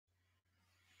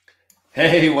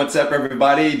Hey, what's up,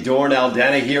 everybody? Doren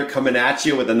Aldana here, coming at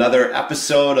you with another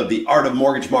episode of the Art of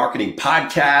Mortgage Marketing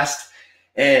podcast.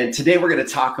 And today we're going to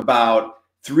talk about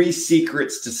 3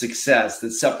 secrets to success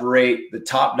that separate the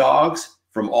top dogs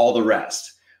from all the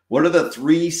rest. What are the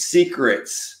 3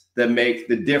 secrets that make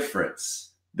the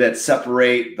difference, that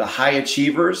separate the high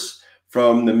achievers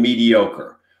from the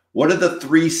mediocre? What are the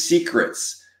 3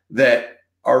 secrets that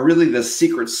are really the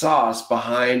secret sauce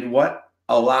behind what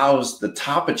allows the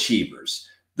top achievers,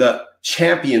 the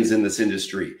champions in this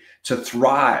industry, to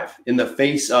thrive in the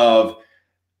face of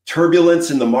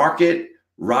turbulence in the market,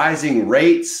 rising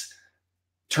rates,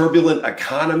 turbulent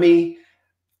economy,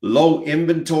 low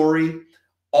inventory,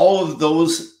 all of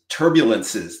those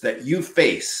turbulences that you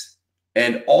face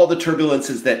and all the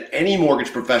turbulences that any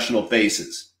mortgage professional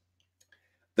faces.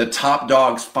 The top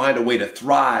dogs find a way to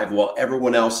thrive while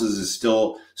everyone else is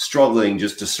still struggling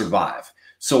just to survive.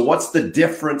 So what's the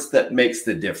difference that makes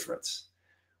the difference?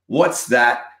 What's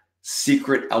that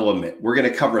secret element? We're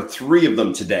going to cover 3 of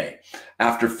them today.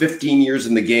 After 15 years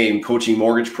in the game, coaching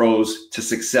mortgage pros to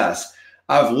success,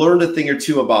 I've learned a thing or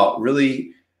two about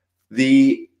really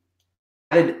the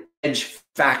added edge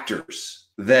factors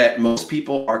that most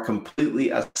people are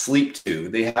completely asleep to.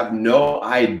 They have no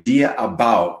idea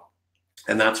about,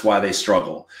 and that's why they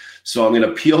struggle. So I'm going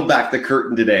to peel back the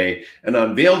curtain today and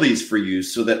unveil these for you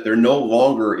so that they're no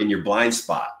longer in your blind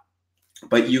spot,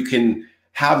 but you can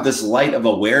have this light of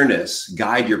awareness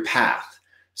guide your path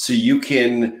so you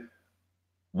can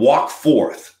walk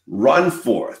forth, run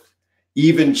forth,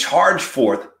 even charge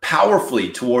forth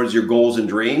powerfully towards your goals and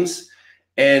dreams,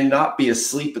 and not be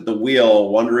asleep at the wheel,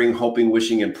 wondering, hoping,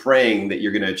 wishing, and praying that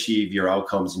you're going to achieve your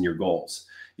outcomes and your goals.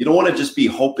 You don't want to just be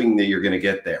hoping that you're going to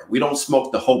get there. We don't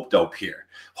smoke the hope dope here.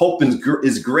 Hope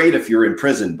is great if you're in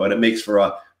prison, but it makes for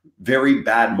a very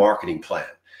bad marketing plan.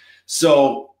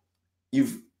 So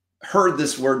you've heard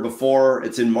this word before.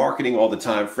 It's in marketing all the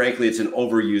time. Frankly, it's an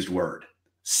overused word.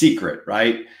 Secret,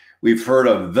 right? We've heard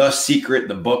of The Secret,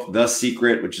 the book The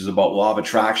Secret, which is about law of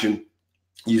attraction.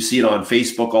 You see it on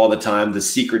Facebook all the time. The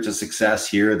secret to success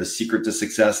here, the secret to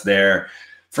success there.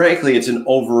 Frankly, it's an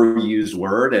overused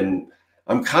word, and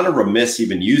I'm kind of remiss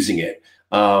even using it,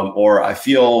 or I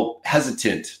feel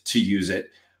hesitant to use it.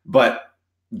 But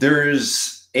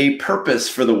there's a purpose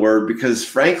for the word because,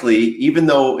 frankly, even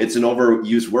though it's an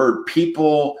overused word,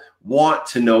 people want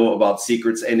to know about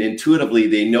secrets, and intuitively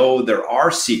they know there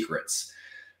are secrets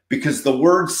because the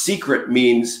word secret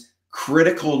means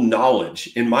critical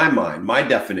knowledge. In my mind, my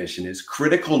definition is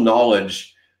critical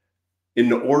knowledge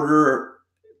in order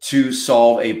to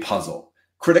solve a puzzle.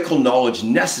 Critical knowledge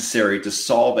necessary to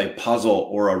solve a puzzle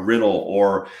or a riddle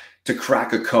or to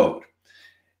crack a code.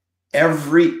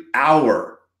 Every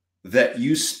hour that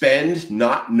you spend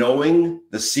not knowing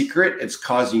the secret, it's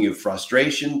causing you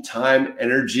frustration, time,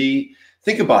 energy.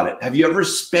 Think about it. Have you ever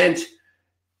spent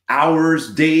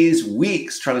hours, days,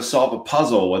 weeks trying to solve a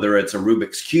puzzle, whether it's a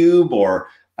Rubik's Cube or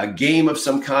a game of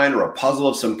some kind or a puzzle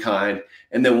of some kind,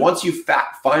 and then once you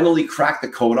finally crack the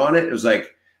code on it, it was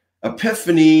like,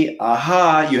 epiphany,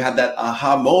 aha, you had that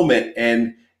aha moment,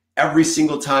 and every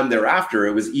single time thereafter,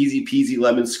 it was easy peasy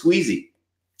lemon squeezy.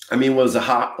 I mean, it was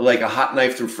like a hot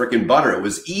knife through freaking butter. It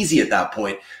was easy at that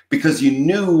point because you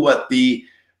knew what the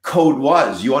code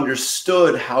was. You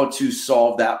understood how to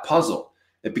solve that puzzle.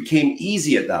 It became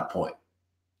easy at that point.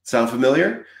 Sound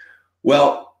familiar?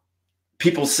 Well,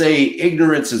 people say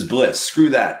ignorance is bliss. Screw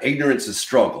that. Ignorance is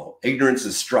struggle. Ignorance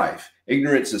is strife.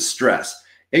 Ignorance is stress.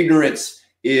 Ignorance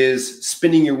is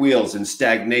spinning your wheels in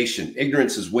stagnation.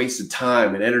 Ignorance is wasted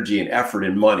time and energy and effort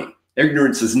and money.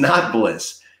 Ignorance is not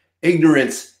bliss.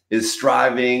 Ignorance is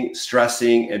striving,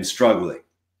 stressing, and struggling.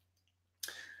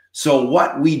 So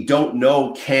what we don't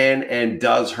know can and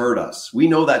does hurt us. We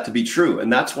know that to be true.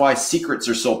 And that's why secrets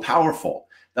are so powerful.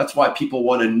 That's why people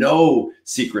want to know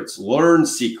secrets, learn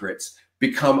secrets,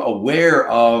 become aware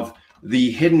of the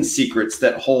hidden secrets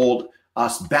that hold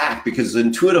us back, because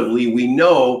intuitively we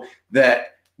know that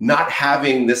not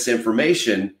having this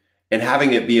information and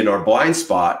having it be in our blind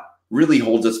spot really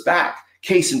holds us back.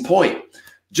 Case in point,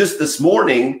 just this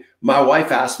morning, my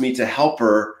wife asked me to help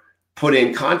her put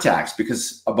in contacts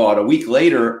because about a week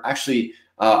later, actually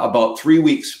about 3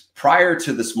 weeks prior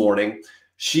to this morning,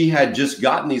 she had just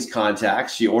gotten these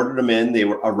contacts. She ordered them in, they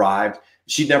arrived.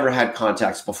 She'd never had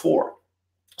contacts before.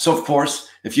 So of course,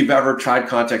 if you've ever tried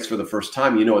contacts for the first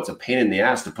time, you know it's a pain in the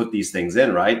ass to put these things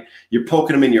in, right? You're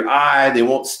poking them in your eye, they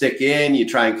won't stick in. You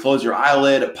try and close your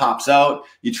eyelid, it pops out.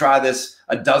 You try this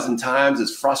a dozen times,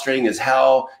 it's frustrating as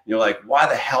hell. You're like, why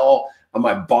the hell am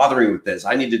I bothering with this?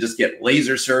 I need to just get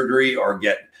laser surgery or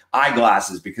get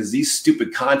eyeglasses because these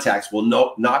stupid contacts will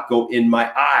not go in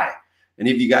my eye.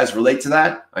 Any of you guys relate to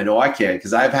that? I know I can,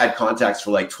 because I've had contacts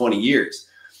for like 20 years.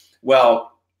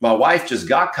 Well, my wife just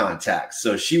got contacts.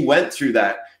 So she went through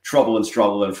that trouble and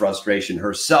struggle and frustration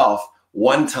herself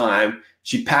one time.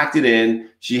 She packed it in.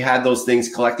 She had those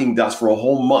things collecting dust for a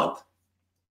whole month.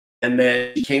 And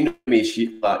then she came to me,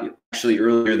 actually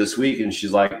earlier this week, and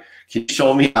she's like, can you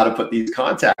show me how to put these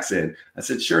contacts in? I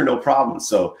said, sure, no problem.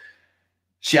 So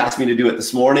she asked me to do it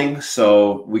this morning.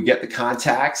 So we get the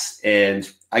contacts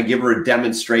and I give her a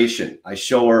demonstration. I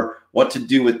show her what to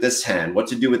do with this hand, what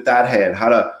to do with that hand, how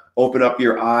to open up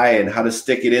your eye and how to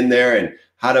stick it in there and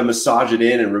how to massage it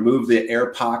in and remove the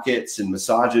air pockets and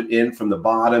massage it in from the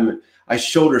bottom. I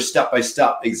showed her step by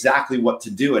step exactly what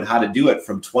to do and how to do it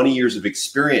from 20 years of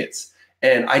experience.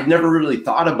 And I'd never really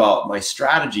thought about my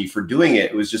strategy for doing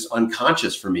it. It was just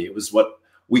unconscious for me. It was what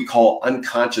we call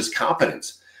unconscious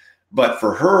competence. But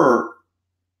for her,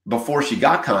 before she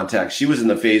got contact, she was in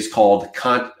the phase called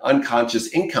unconscious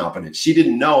incompetence. She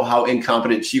didn't know how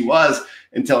incompetent she was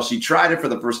until she tried it for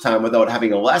the first time without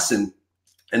having a lesson.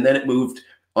 And then it moved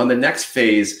on the next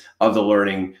phase of the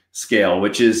learning scale,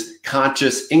 which is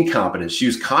conscious incompetence. She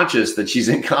was conscious that she's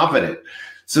incompetent.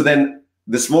 So then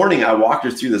this morning I walked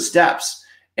her through the steps,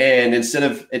 and instead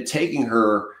of it taking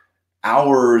her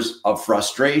hours of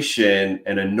frustration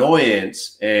and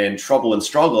annoyance and trouble and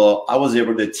struggle, I was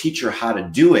able to teach her how to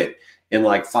do it in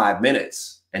like 5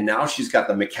 minutes. And now she's got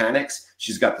the mechanics,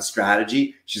 she's got the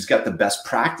strategy, she's got the best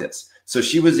practice. So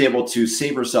she was able to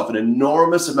save herself an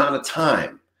enormous amount of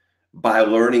time by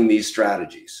learning these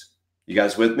strategies. You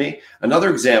guys with me?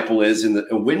 Another example is in the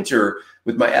winter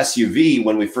with my SUV,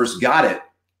 when we first got it,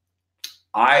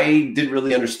 I didn't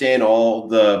really understand all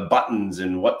the buttons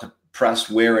and what to press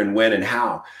where and when and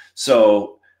how.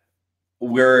 So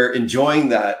we're enjoying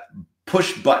that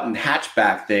push button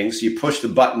hatchback thing. So you push the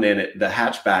button and the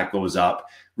hatchback goes up.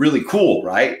 Really cool,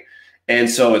 right? And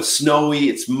so it's snowy,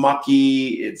 it's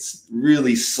mucky, it's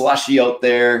really slushy out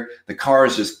there. The car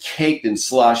is just caked in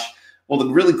slush. Well, the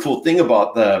really cool thing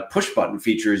about the push button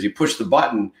feature is you push the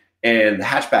button and the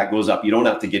hatchback goes up. You don't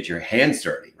have to get your hands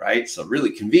dirty, right? So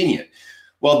really convenient.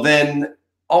 Well, then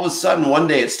all of a sudden, one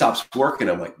day it stops working.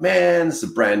 I'm like, man, this is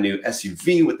a brand new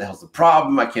SUV. What the hell's the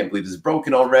problem? I can't believe this is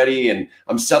broken already. And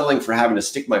I'm settling for having to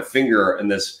stick my finger in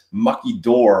this mucky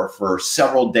door for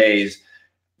several days,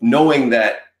 knowing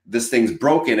that this thing's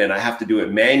broken and I have to do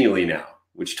it manually now,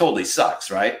 which totally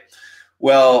sucks, right?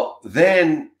 Well,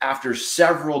 then after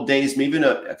several days, maybe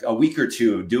even a week or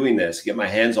two of doing this, get my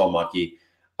hands all mucky,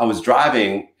 I was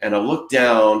driving and I looked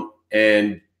down,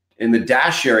 and in the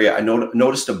dash area, I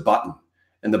noticed a button.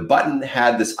 And the button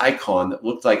had this icon that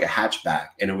looked like a hatchback,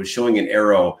 and it was showing an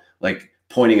arrow like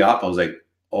pointing up. I was like,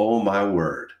 oh my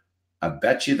word, I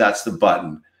bet you that's the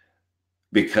button,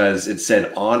 because it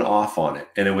said on off on it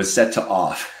and it was set to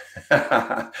off.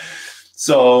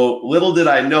 So little did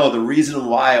I know the reason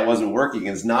why it wasn't working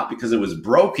is not because it was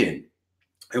broken.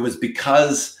 It was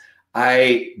because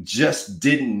I just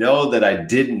didn't know that I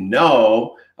didn't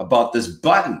know about this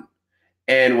button.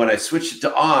 And when I switched it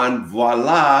to on,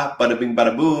 voila, bada bing,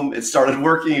 bada boom, it started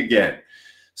working again.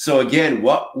 So again,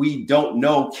 what we don't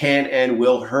know can and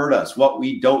will hurt us. What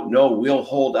we don't know will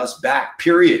hold us back,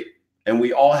 period. And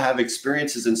we all have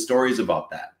experiences and stories about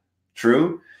that.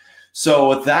 True? So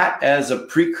with that as a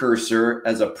precursor,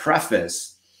 as a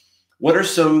preface, what are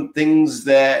some things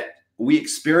that we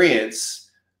experience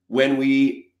when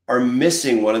we are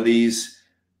missing one of these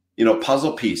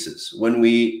puzzle pieces, when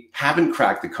we haven't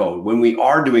cracked the code, when we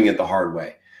are doing it the hard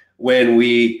way, when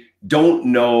we don't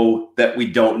know that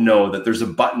there's a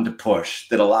button to push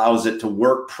that allows it to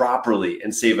work properly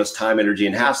and save us time, energy,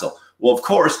 and hassle? Well, of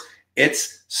course,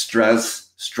 it's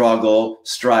stress, struggle,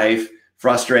 strife,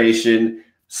 frustration,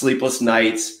 sleepless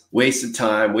nights, wasted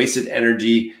time, wasted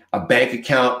energy, a bank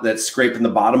account that's scraping the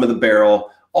bottom of the barrel,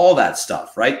 all that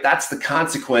stuff, right? That's the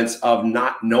consequence of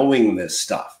not knowing this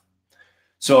stuff.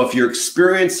 So if you're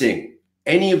experiencing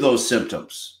any of those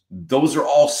symptoms, those are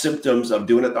all symptoms of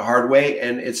doing it the hard way.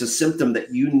 And it's a symptom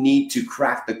that you need to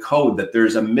crack the code, that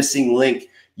there's a missing link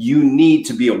you need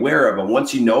to be aware of. And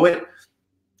once you know it,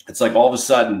 it's like all of a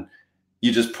sudden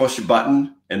you just push a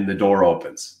button and the door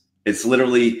opens. It's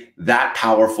literally that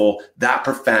powerful, that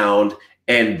profound,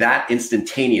 and that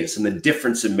instantaneous. And the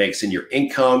difference it makes in your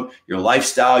income, your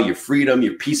lifestyle, your freedom,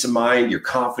 your peace of mind, your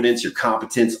confidence, your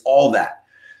competence, all that.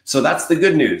 So that's the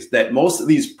good news, that most of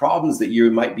these problems that you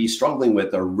might be struggling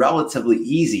with are relatively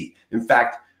easy. In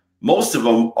fact, most of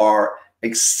them are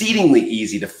exceedingly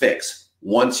easy to fix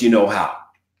once you know how.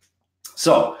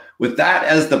 So with that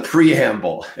as the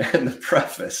preamble and the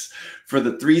preface for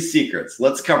the 3 secrets,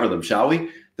 let's cover them, shall we?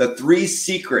 The 3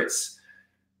 secrets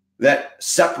that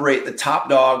separate the top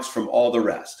dogs from all the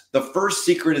rest. The first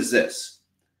secret is this,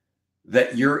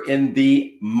 that you're in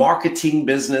the marketing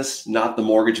business, not the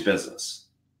mortgage business.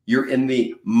 You're in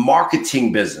the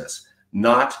marketing business,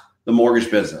 not the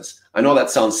mortgage business. I know that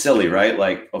sounds silly, right?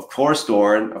 Like, of course,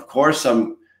 Doren, of course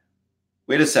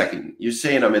wait a second, you're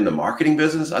saying I'm in the marketing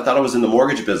business? I thought I was in the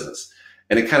mortgage business.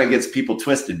 And it kind of gets people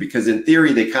twisted because in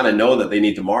theory, they kind of know that they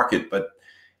need to market, but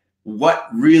what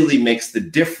really makes the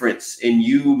difference in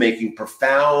you making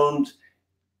profound,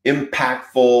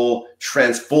 impactful,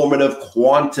 transformative,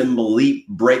 quantum leap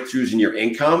breakthroughs in your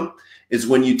income is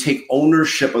when you take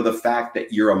ownership of the fact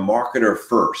that you're a marketer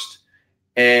first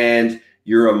and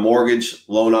you're a mortgage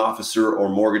loan officer or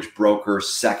mortgage broker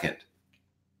second.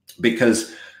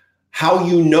 Because how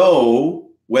you know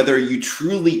whether you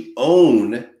truly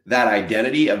own that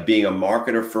identity of being a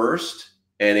marketer first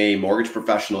and a mortgage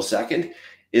professional second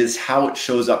is how it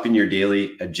shows up in your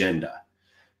daily agenda.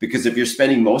 Because if you're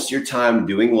spending most of your time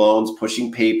doing loans,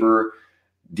 pushing paper,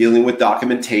 dealing with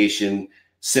documentation,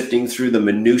 sifting through the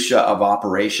minutia of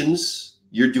operations,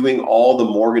 you're doing all the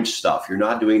mortgage stuff. You're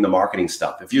not doing the marketing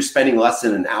stuff. If you're spending less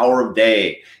than an hour a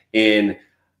day in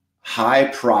high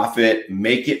profit,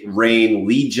 make it rain,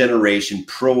 lead generation,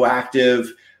 proactive,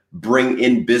 bring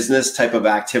in business type of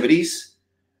activities,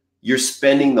 you're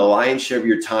spending the lion's share of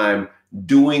your time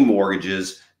doing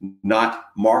mortgages, not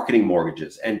marketing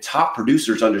mortgages. And top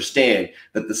producers understand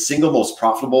that the single most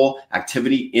profitable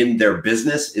activity in their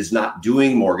business is not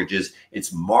doing mortgages,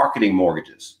 it's marketing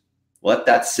mortgages. Let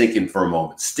that sink in for a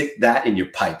moment. Stick that in your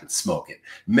pipe and smoke it.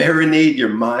 Marinate your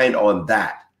mind on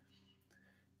that.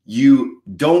 You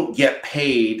don't get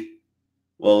paid,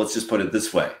 well, let's just put it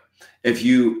this way. If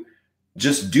you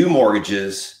just do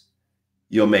mortgages,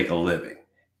 you'll make a living.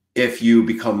 If you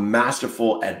become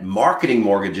masterful at marketing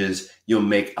mortgages, you'll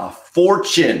make a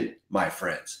fortune, my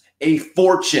friends, a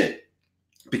fortune,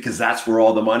 because that's where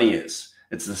all the money is.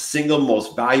 It's the single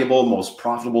most valuable, most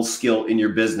profitable skill in your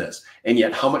business. And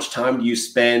yet, how much time do you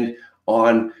spend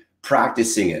on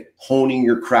practicing it, honing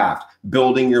your craft,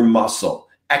 building your muscle,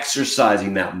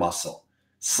 exercising that muscle?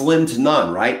 Slim to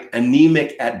none, right?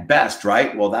 Anemic at best,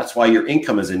 right? Well, that's why your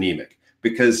income is anemic,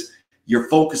 because you're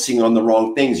focusing on the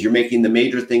wrong things. You're making the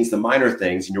major things the minor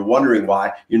things, and you're wondering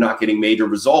why you're not getting major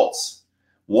results.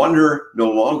 Wonder no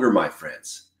longer, my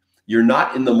friends. You're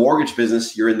not in the mortgage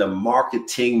business, you're in the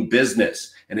marketing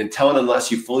business. And until and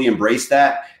unless you fully embrace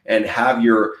that and have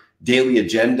your daily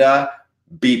agenda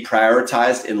be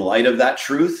prioritized in light of that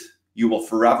truth, you will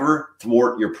forever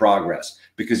thwart your progress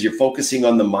because you're focusing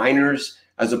on the minors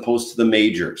as opposed to the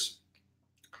majors.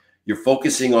 You're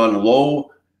focusing on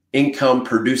low income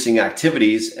producing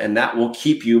activities, and that will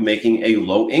keep you making a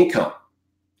low income.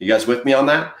 You guys with me on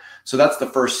that? So that's the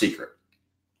first secret.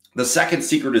 The second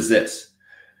secret is this.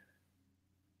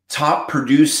 Top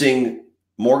producing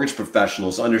mortgage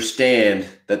professionals understand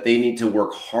that they need to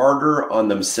work harder on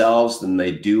themselves than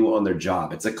they do on their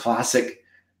job. It's a classic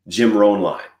Jim Rohn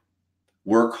line.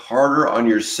 Work harder on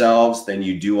yourselves than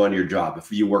you do on your job.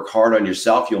 If you work hard on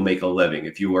yourself, you'll make a living.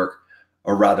 If you work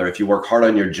hard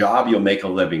on your job, you'll make a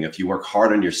living. If you work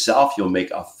hard on yourself, you'll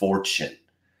make a fortune.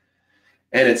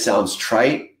 And it sounds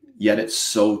trite, yet it's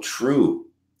so true.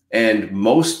 And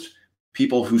most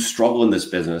people who struggle in this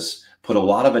business put a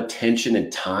lot of attention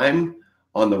and time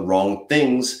on the wrong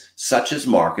things, such as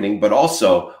marketing, but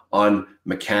also on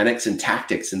mechanics and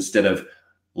tactics instead of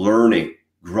learning,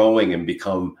 growing, and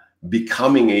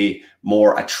becoming a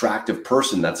more attractive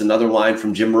person. That's another line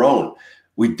from Jim Rohn.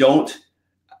 We don't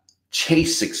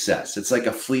chase success. It's like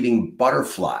a fleeting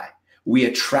butterfly. We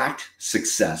attract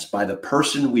success by the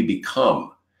person we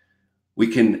become. We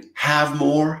can have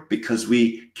more because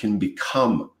we can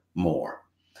become more.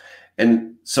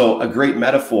 And so a great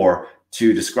metaphor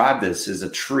to describe this is a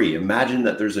tree. Imagine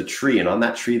that there's a tree, and on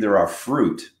that tree there are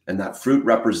fruit, and that fruit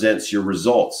represents your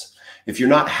results. If you're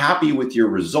not happy with your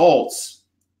results,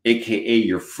 aka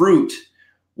your fruit,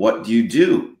 what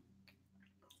do?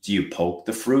 Do you poke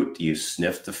the fruit? Do you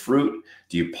sniff the fruit?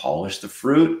 Do you polish the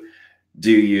fruit?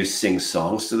 Do you sing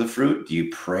songs to the fruit? Do you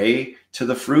pray to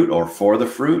the fruit or for the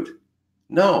fruit?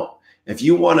 No. If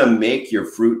you want to make your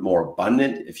fruit more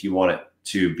abundant, if you want it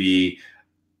to be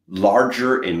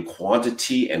larger in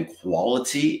quantity and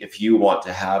quality, if you want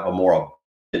to have a more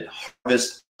abundant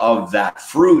harvest of that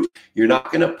fruit, you're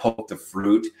not going to poke the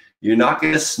fruit. You're not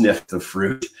going to sniff the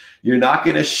fruit. You're not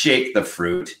going to shake the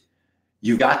fruit.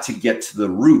 You got to get to the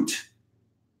root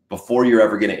before you're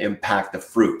ever going to impact the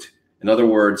fruit. In other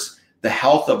words, the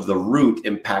health of the root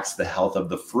impacts the health of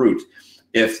the fruit.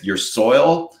 If your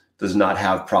soil does not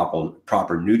have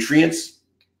proper nutrients,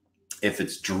 if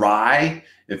it's dry,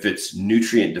 if it's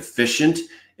nutrient deficient,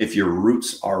 If your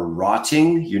roots are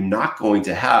rotting, you're not going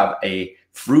to have a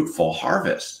fruitful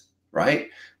harvest, right?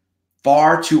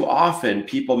 Far too often,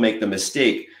 people make the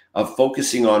mistake of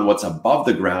focusing on what's above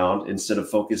the ground instead of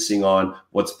focusing on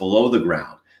what's below the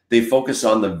ground. They focus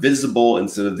on the visible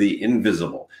instead of the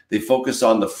invisible. They focus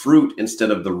on the fruit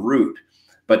instead of the root.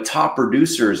 But top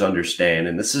producers understand,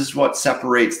 and this is what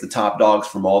separates the top dogs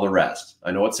from all the rest.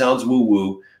 I know it sounds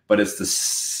woo-woo, but it's the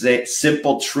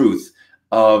simple truth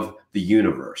of the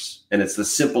universe. And it's the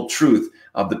simple truth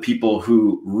of the people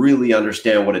who really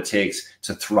understand what it takes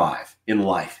to thrive in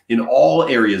life, in all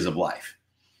areas of life.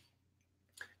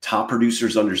 Top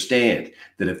producers understand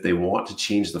that if they want to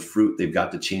change the fruit, they've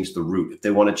got to change the root. If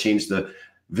they want to change the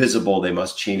visible, they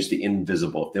must change the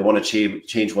invisible. If they want to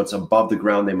change what's above the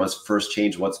ground, they must first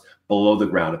change what's below the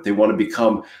ground. If they want to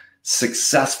become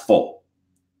successful,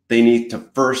 they need to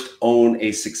first own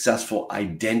a successful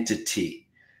identity.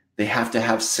 They have to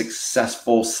have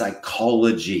successful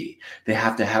psychology. They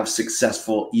have to have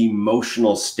successful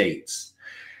emotional states.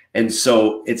 And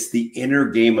so it's the inner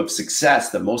game of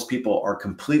success that most people are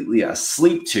completely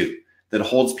asleep to, that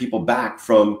holds people back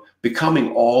from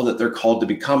becoming all that they're called to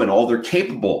become and all they're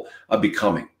capable of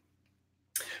becoming.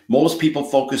 Most people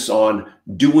focus on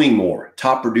doing more.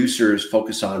 Top producers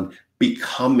focus on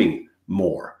becoming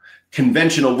more.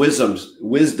 Conventional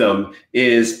wisdom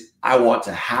is, I want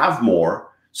to have more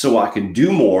so I can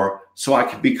do more, so I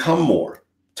can become more.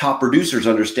 Top producers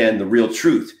understand the real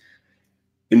truth.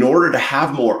 In order to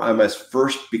have more, I must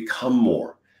first become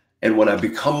more. And when I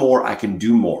become more, I can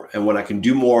do more. And when I can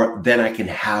do more, then I can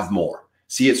have more.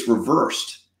 See, it's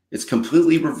reversed. It's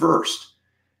completely reversed.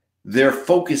 Their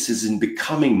focus is in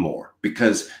becoming more,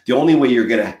 because the only way you're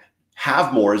going to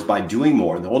have more is by doing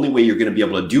more. And the only way you're going to be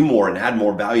able to do more and add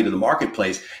more value to the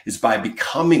marketplace is by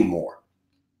becoming more.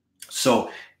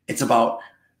 So it's about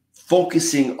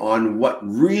focusing on what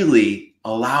really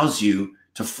allows you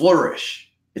to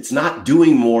flourish. It's not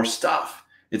doing more stuff.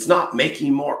 It's not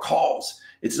making more calls.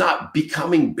 It's not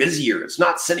becoming busier. It's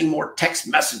not sending more text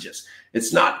messages.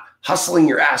 It's not hustling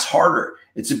your ass harder.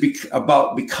 It's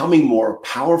about becoming more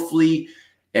powerfully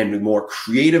and more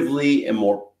creatively and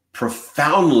more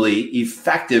profoundly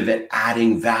effective at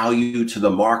adding value to the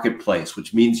marketplace,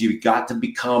 which means you've got to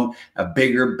become a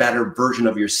bigger, better version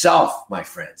of yourself, my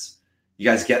friends. You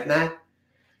guys getting that?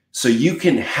 So you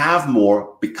can have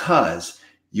more because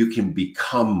you can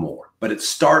become more. But it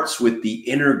starts with the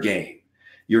inner game,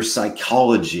 your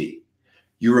psychology,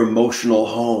 your emotional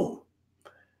home,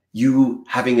 you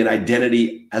having an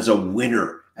identity as a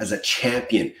winner, as a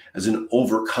champion, as an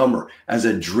overcomer, as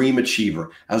a dream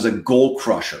achiever, as a goal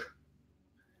crusher.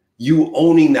 You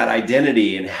owning that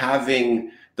identity and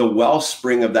having the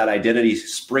wellspring of that identity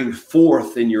spring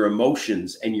forth in your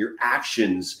emotions and your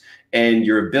actions and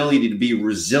your ability to be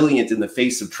resilient in the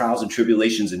face of trials and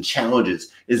tribulations and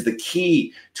challenges is the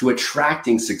key to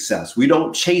attracting success. We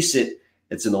don't chase it.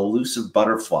 It's an elusive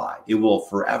butterfly. It will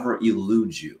forever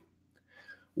elude you.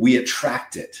 We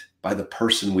attract it by the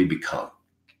person we become.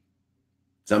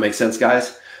 Does that make sense,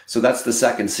 guys? So that's the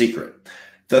second secret.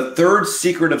 The third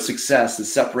secret of success that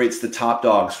separates the top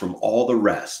dogs from all the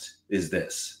rest is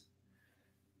this: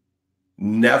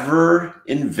 never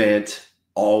invent,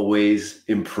 always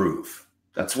improve.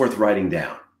 That's worth writing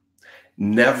down.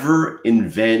 Never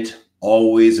invent,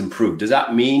 always improve. Does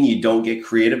that mean you don't get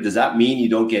creative? Does that mean you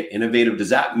don't get innovative? Does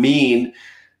that mean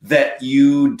that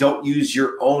you don't use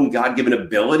your own God-given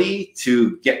ability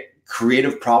to get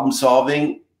creative problem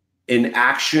solving in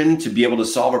action to be able to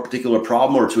solve a particular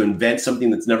problem or to invent something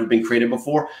that's never been created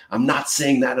before? I'm not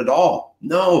saying that at all.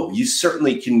 No, you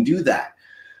certainly can do that.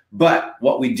 But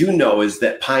what we do know is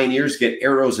that pioneers get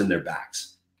arrows in their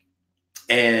backs.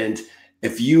 And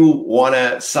if you want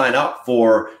to sign up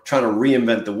for trying to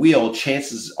reinvent the wheel,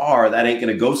 chances are that ain't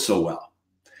going to go so well.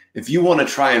 If you want to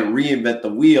try and reinvent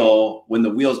the wheel when the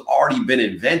wheel's already been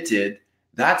invented,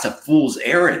 that's a fool's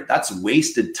errand. That's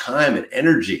wasted time and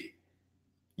energy.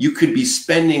 You could be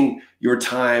spending your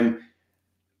time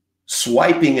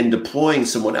swiping and deploying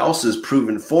someone else's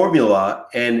proven formula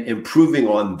and improving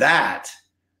on that,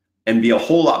 and be a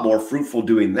whole lot more fruitful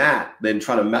doing that than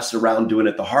trying to mess around doing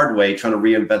it the hard way, trying to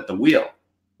reinvent the wheel,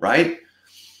 right?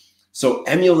 So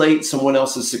emulate someone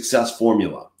else's success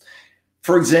formula.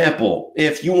 For example,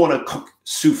 if you want to cook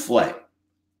souffle,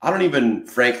 I don't even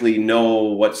frankly know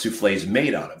what souffle is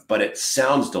made out of, but it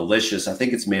sounds delicious. I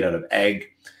think it's made out of egg.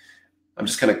 I'm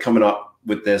just kind of coming up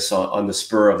with this on the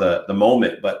spur of the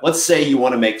moment. But let's say you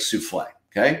want to make souffle,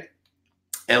 okay?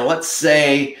 And let's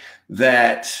say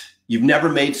that you've never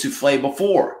made souffle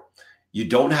before. You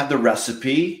don't have the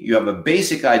recipe. You have a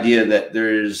basic idea that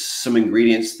there's some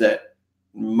ingredients that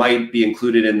might be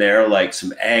included in there, like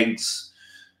some eggs,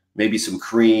 maybe some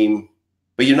cream,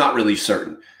 but you're not really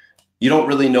certain. You don't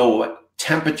really know what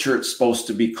temperature it's supposed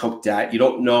to be cooked at. You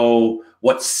don't know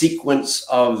what sequence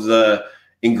of the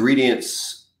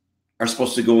ingredients are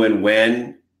supposed to go in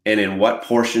when and in what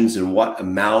portions and what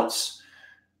amounts.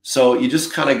 So you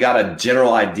just kind of got a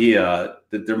general idea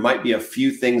that there might be a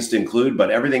few things to include,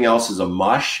 but everything else is a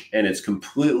mush and it's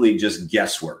completely just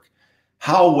guesswork.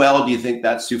 How well do you think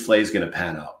that souffle is going to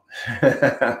pan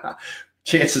out?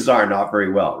 Chances are not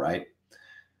very well, right?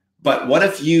 But what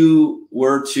if you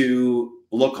were to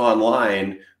look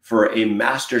online for a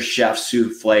master chef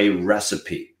souffle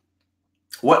recipe?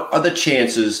 What are the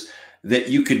chances that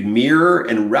you could mirror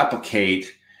and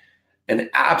replicate an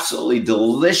absolutely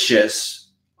delicious,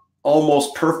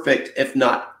 almost perfect, if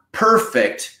not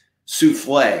perfect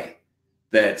souffle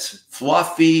that's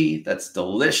fluffy, that's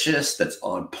delicious, that's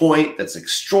on point, that's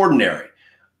extraordinary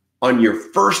on your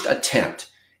first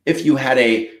attempt if you had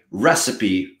a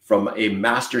recipe from a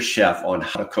master chef on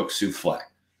how to cook souffle?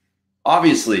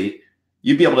 Obviously,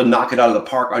 you'd be able to knock it out of the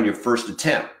park on your first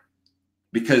attempt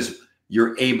because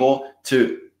you're able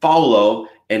to follow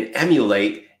and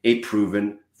emulate a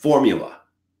proven formula.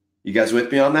 You guys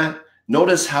with me on that?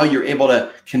 Notice how you're able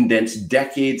to condense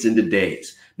decades into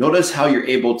days. Notice how you're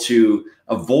able to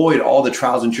avoid all the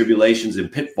trials and tribulations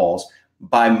and pitfalls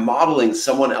by modeling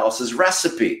someone else's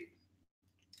recipe.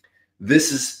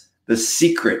 This is the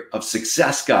secret of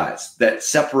success, guys, that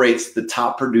separates the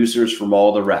top producers from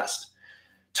all the rest.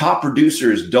 Top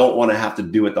producers don't want to have to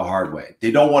do it the hard way.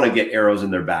 They don't want to get arrows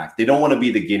in their back. They don't want to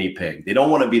be the guinea pig. They don't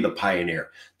want to be the pioneer.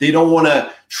 They don't want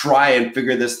to try and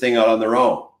figure this thing out on their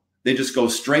own. They just go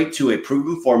straight to a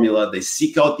proven formula. They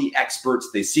seek out the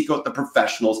experts. They seek out the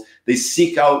professionals. They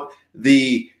seek out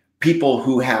the people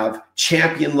who have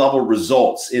champion level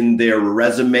results in their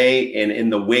resume and in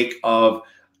the wake of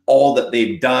all that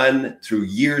they've done through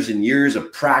years and years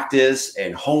of practice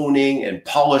and honing and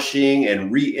polishing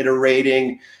and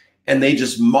reiterating. And they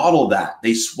just model that.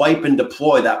 They swipe and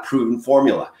deploy that proven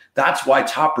formula. That's why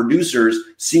top producers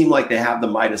seem like they have the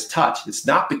Midas touch. It's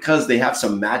not because they have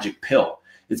some magic pill.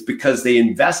 It's because they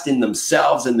invest in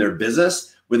themselves and their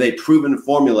business with a proven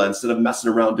formula instead of messing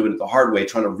around doing it the hard way,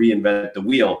 trying to reinvent the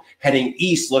wheel, heading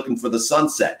east looking for the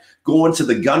sunset, going to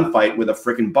the gunfight with a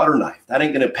freaking butter knife. That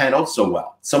ain't going to pan out so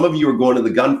well. Some of you are going to the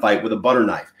gunfight with a butter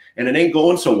knife and it ain't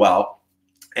going so well.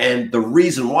 And the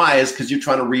reason why is because you're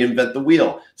trying to reinvent the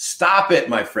wheel. Stop it,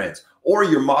 my friends. Or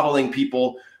you're modeling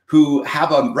people who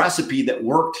have a recipe that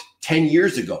worked 10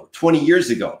 years ago, 20 years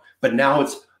ago, but now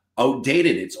it's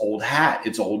outdated. It's old hat.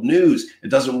 It's old news. It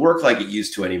doesn't work like it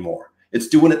used to anymore. It's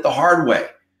doing it the hard way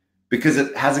because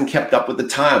it hasn't kept up with the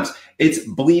times. It's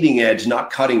bleeding edge,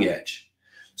 not cutting edge.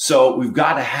 So we've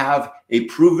got to have a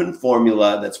proven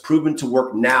formula that's proven to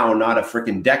work now, not a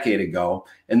freaking decade ago.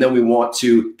 And then we want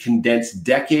to condense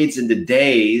decades into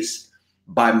days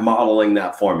by modeling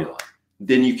that formula.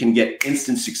 Then you can get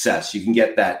instant success. You can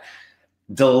get that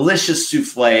delicious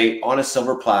souffle on a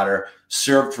silver platter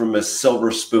served from a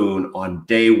silver spoon on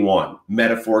day one.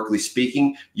 Metaphorically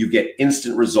speaking, you get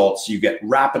instant results, you get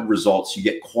rapid results, you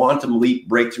get quantum leap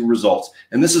breakthrough results.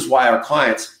 And this is why our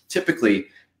clients typically,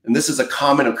 and this is a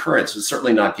common occurrence, it's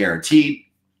certainly not guaranteed.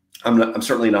 I'm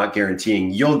certainly not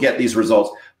guaranteeing you'll get these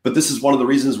results, but this is one of the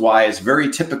reasons why it's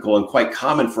very typical and quite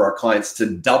common for our clients to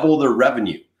double their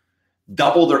revenue,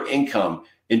 double their income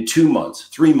in 2 months,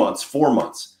 3 months, 4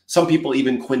 months. Some people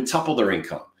even quintuple their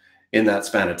income in that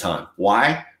span of time.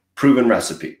 Why? Proven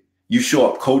recipe. You show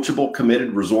up coachable,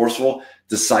 committed, resourceful,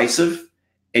 decisive,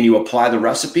 and you apply the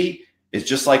recipe. It's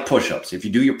just like push-ups. If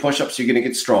you do your push-ups, you're going to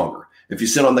get stronger. If you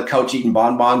sit on the couch eating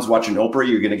bonbons, watching Oprah,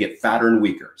 you're going to get fatter and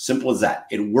weaker. Simple as that.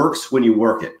 It works when you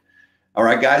work it. All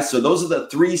right, guys. So those are the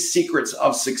 3 secrets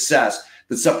of success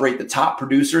that separate the top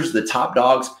producers, the top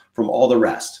dogs, from all the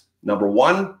rest. Number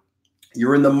 1,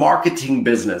 you're in the marketing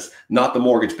business, not the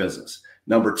mortgage business.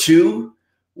 Number 2,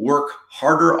 work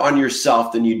harder on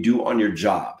yourself than you do on your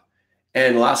job.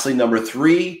 And lastly, number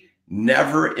 3,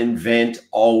 never invent,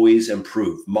 always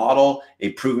improve. Model a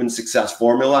proven success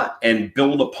formula and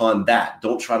build upon that.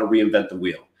 Don't try to reinvent the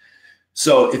wheel.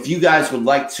 So if you guys would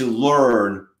like to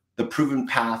learn the proven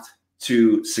path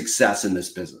to success in this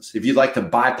business, if you'd like to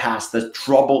bypass the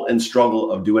trouble and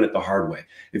struggle of doing it the hard way,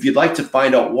 if you'd like to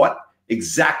find out what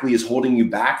exactly is holding you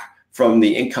back from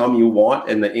the income you want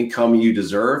and the income you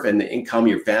deserve and the income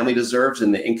your family deserves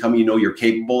and the income you know you're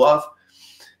capable of,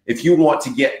 if you want to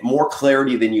get more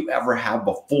clarity than you ever have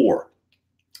before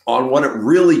on what it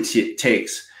really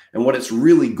takes and what it's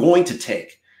really going to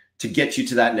take to get you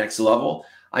to that next level,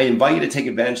 I invite you to take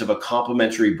advantage of a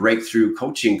complimentary breakthrough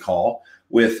coaching call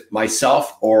with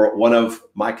myself or one of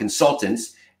my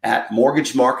consultants at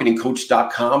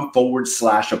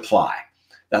mortgagemarketingcoach.com/apply.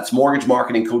 That's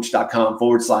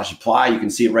mortgagemarketingcoach.com/apply. You can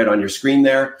see it right on your screen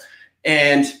there.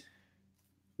 And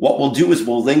what we'll do is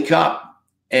we'll link up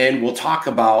and we'll talk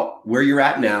about where you're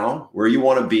at now, where you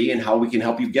want to be, and how we can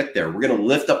help you get there. We're going to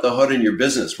lift up the hood in your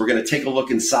business. We're going to take a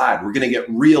look inside. We're going to get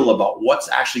real about what's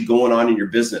actually going on in your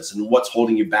business and what's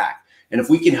holding you back. And if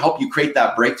we can help you create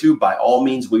that breakthrough, by all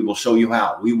means, we will show you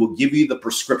how. We will give you the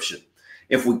prescription.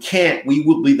 If we can't, we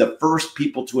will be the first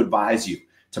people to advise you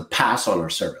to pass on our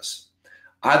service.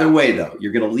 Either way, though,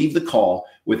 you're going to leave the call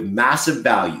with massive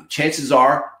value. Chances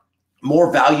are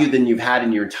more value than you've had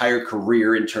in your entire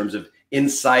career in terms of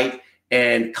insight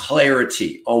and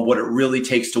clarity on what it really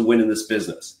takes to win in this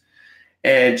business.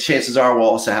 And chances are we'll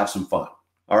also have some fun.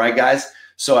 All right, guys.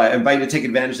 So I invite you to take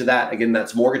advantage of that. Again,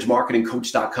 that's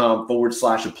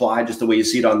mortgagemarketingcoach.com/apply, just the way you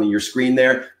see it on your screen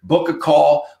there. Book a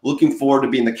call. Looking forward to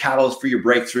being the catalyst for your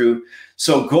breakthrough.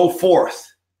 So go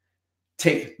forth,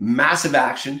 take massive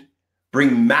action,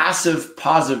 bring massive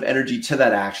positive energy to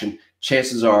that action.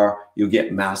 Chances are you'll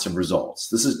get massive results.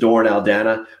 This is Doren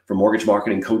Aldana from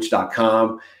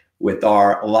mortgagemarketingcoach.com with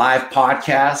our live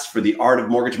podcast for the Art of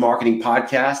Mortgage Marketing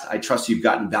podcast. I trust you've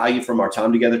gotten value from our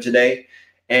time together today.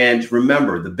 And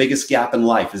remember, the biggest gap in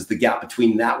life is the gap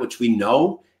between that which we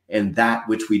know and that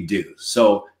which we do.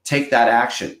 So take that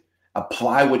action,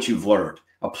 apply what you've learned,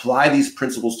 apply these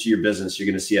principles to your business. You're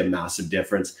going to see a massive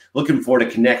difference. Looking forward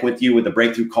to connect with you with a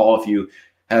breakthrough call. If you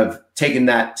have taken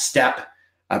that step,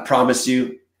 I promise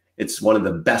you, it's one of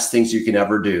the best things you can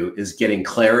ever do is getting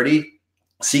clarity,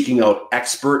 seeking out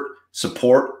expert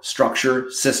support, structure,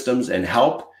 systems, and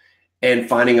help, and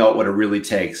finding out what it really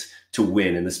takes to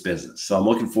win in this business. So I'm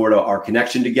looking forward to our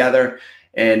connection together,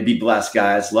 and be blessed,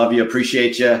 guys. Love you.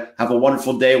 Appreciate you. Have a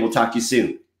wonderful day. We'll talk to you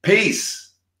soon. Peace.